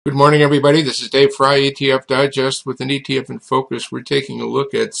Good morning, everybody. This is Dave Fry, ETF Digest. With an ETF in focus, we're taking a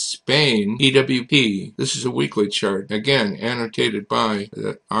look at Spain EWP. This is a weekly chart, again, annotated by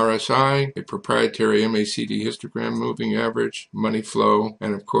the RSI, a proprietary MACD histogram moving average, money flow,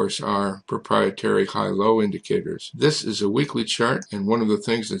 and of course our proprietary high-low indicators. This is a weekly chart, and one of the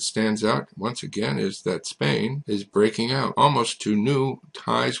things that stands out, once again, is that Spain is breaking out almost to new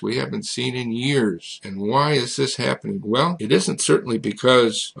highs we haven't seen in years. And why is this happening? Well, it isn't certainly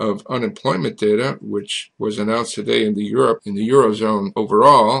because of unemployment data, which was announced today in the Eurozone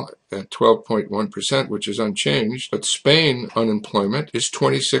overall at 12.1%, which is unchanged. But Spain unemployment is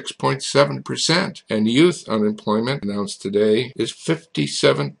 26.7%, and youth unemployment announced today is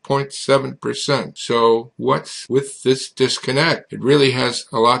 57.7%. So what's with this disconnect? It really has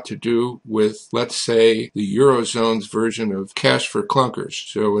a lot to do with, let's say, the Eurozone's version of cash for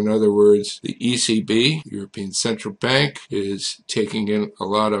clunkers. So in other words, the ECB, European Central Bank, is taking in a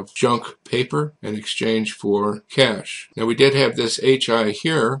lot of junk paper in exchange for cash. Now we did have this HI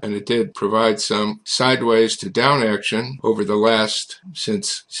here, and it did provide some sideways to down action over the last,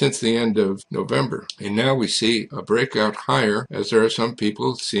 since the end of November. And now we see a breakout higher, as there are some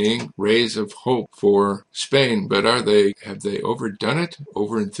people seeing rays of hope for Spain. But have they overdone it?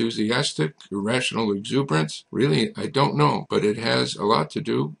 Over enthusiastic, irrational exuberance? Really, I don't know. But it has a lot to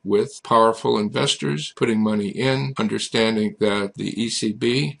do with powerful investors putting money in, understanding that the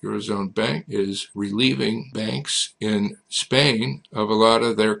ECB, Eurozone Bank, is relieving banks in Spain of a lot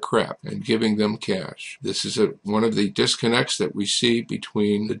of their crap and giving them cash. This is one of the disconnects that we see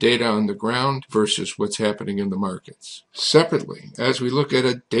between the data on the ground versus what's happening in the markets. Separately, as we look at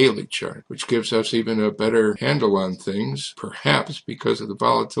a daily chart, which gives us even a better handle on things, perhaps because of the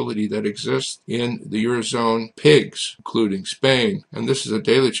volatility that exists in the Eurozone pigs, including Spain. And this is a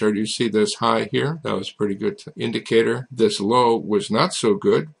daily chart. You see this high here. That was a pretty good indicator. This low was not so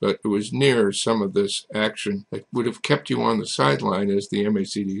good, but it was near some of this action that would have kept you on the sideline as the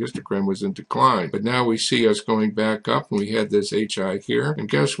MACD histogram was in decline. But now we see us going back up, and we had this HI here. And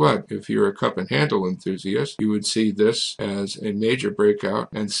guess what? If you're a cup and handle enthusiast, you would see this as a major breakout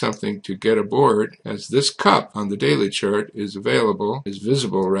and something to get aboard, as this cup on the daily chart is visible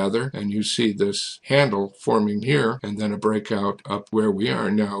rather, and you see this handle forming here, and then a breakout up where we are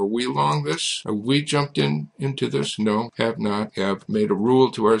now. Are we long this? Have we jumped into this? No, have not. Have made a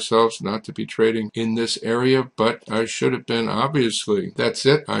rule to ourselves not to be trading in this area, but I should have been, obviously. That's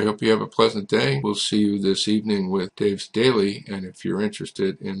it. I hope you have a pleasant day. We'll see you this evening with Dave's Daily, and if you're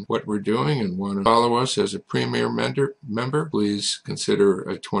interested in what we're doing and want to follow us as a premier member, please consider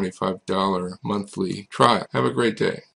a $25 monthly trial. Have a great day.